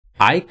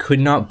I could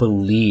not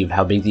believe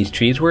how big these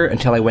trees were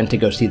until I went to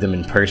go see them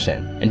in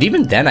person, and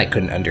even then I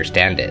couldn't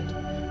understand it.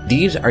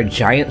 These are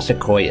giant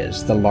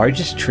sequoias, the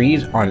largest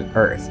trees on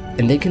Earth,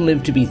 and they can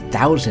live to be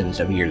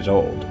thousands of years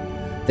old.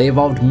 They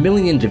evolved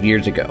millions of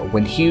years ago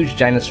when huge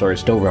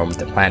dinosaurs still roamed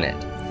the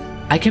planet.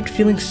 I kept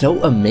feeling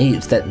so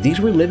amazed that these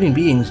were living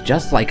beings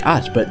just like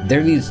us, but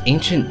they're these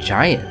ancient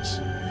giants.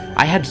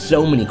 I had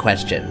so many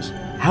questions.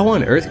 How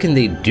on earth can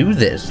they do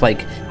this?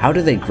 Like, how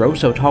do they grow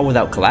so tall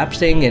without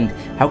collapsing, and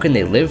how can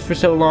they live for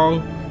so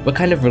long? What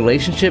kind of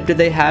relationship do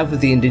they have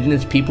with the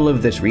indigenous people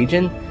of this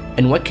region?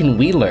 And what can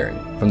we learn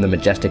from the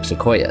majestic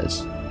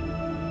sequoias?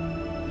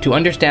 To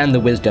understand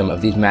the wisdom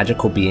of these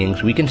magical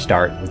beings, we can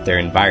start with their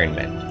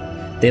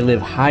environment. They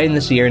live high in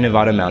the Sierra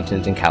Nevada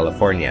mountains in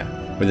California,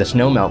 where the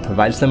snowmelt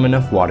provides them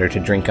enough water to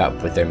drink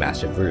up with their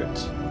massive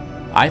roots.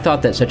 I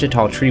thought that such a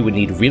tall tree would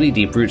need really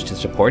deep roots to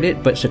support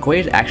it, but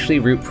sequoias actually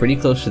root pretty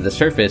close to the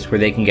surface where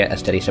they can get a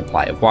steady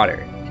supply of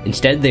water.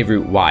 Instead, they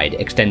root wide,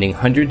 extending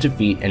hundreds of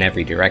feet in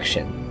every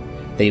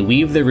direction. They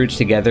weave their roots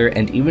together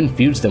and even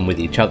fuse them with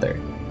each other.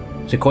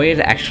 Sequoias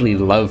actually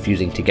love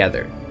fusing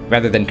together.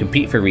 Rather than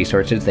compete for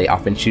resources, they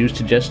often choose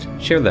to just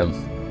share them.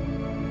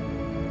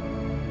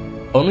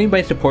 Only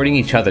by supporting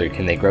each other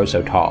can they grow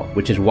so tall,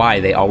 which is why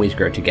they always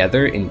grow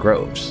together in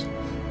groves.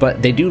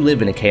 But they do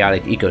live in a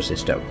chaotic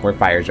ecosystem where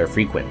fires are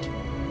frequent.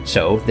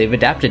 So they've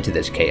adapted to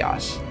this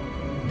chaos.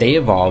 They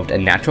evolved a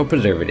natural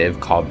preservative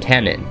called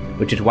tannin,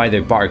 which is why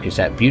their bark is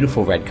that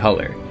beautiful red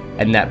color,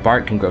 and that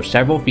bark can grow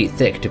several feet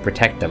thick to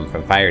protect them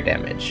from fire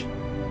damage.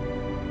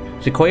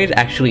 Sequoias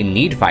actually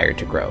need fire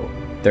to grow.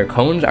 Their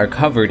cones are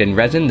covered in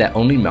resin that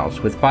only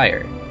melts with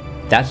fire.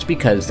 That's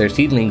because their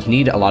seedlings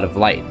need a lot of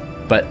light,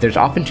 but there's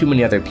often too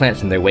many other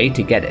plants in their way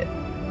to get it.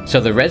 So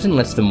the resin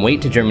lets them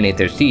wait to germinate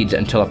their seeds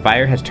until a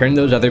fire has turned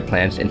those other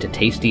plants into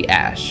tasty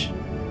ash.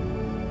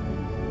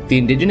 The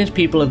indigenous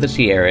people of the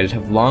Sierras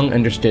have long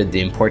understood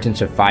the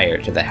importance of fire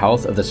to the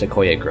health of the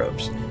sequoia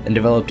groves, and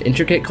developed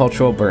intricate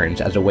cultural burns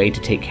as a way to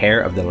take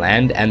care of the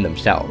land and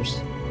themselves.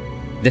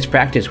 This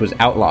practice was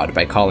outlawed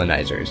by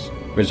colonizers,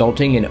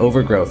 resulting in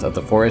overgrowth of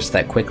the forests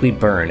that quickly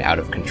burn out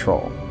of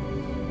control.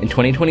 In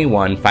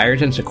 2021,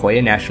 fires in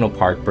Sequoia National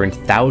Park burned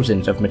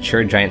thousands of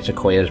mature giant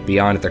sequoias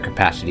beyond their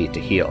capacity to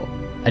heal.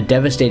 A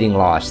devastating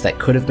loss that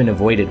could have been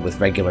avoided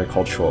with regular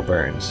cultural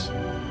burns.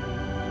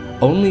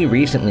 Only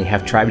recently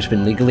have tribes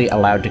been legally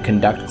allowed to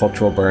conduct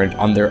cultural burns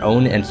on their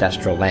own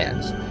ancestral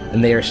lands,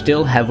 and they are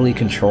still heavily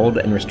controlled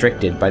and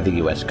restricted by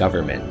the US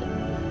government.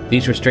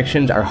 These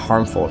restrictions are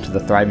harmful to the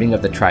thriving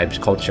of the tribe's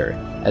culture,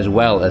 as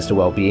well as the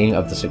well-being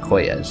of the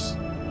sequoias.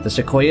 The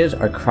sequoias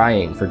are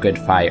crying for good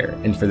fire,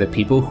 and for the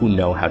people who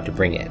know how to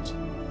bring it.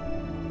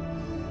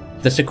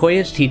 The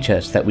sequoias teach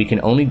us that we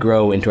can only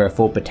grow into our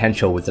full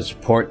potential with the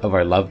support of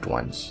our loved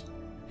ones.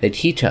 They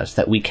teach us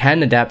that we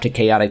can adapt to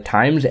chaotic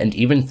times and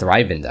even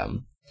thrive in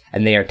them,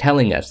 and they are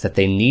telling us that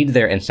they need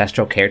their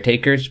ancestral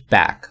caretakers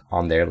back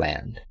on their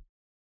land.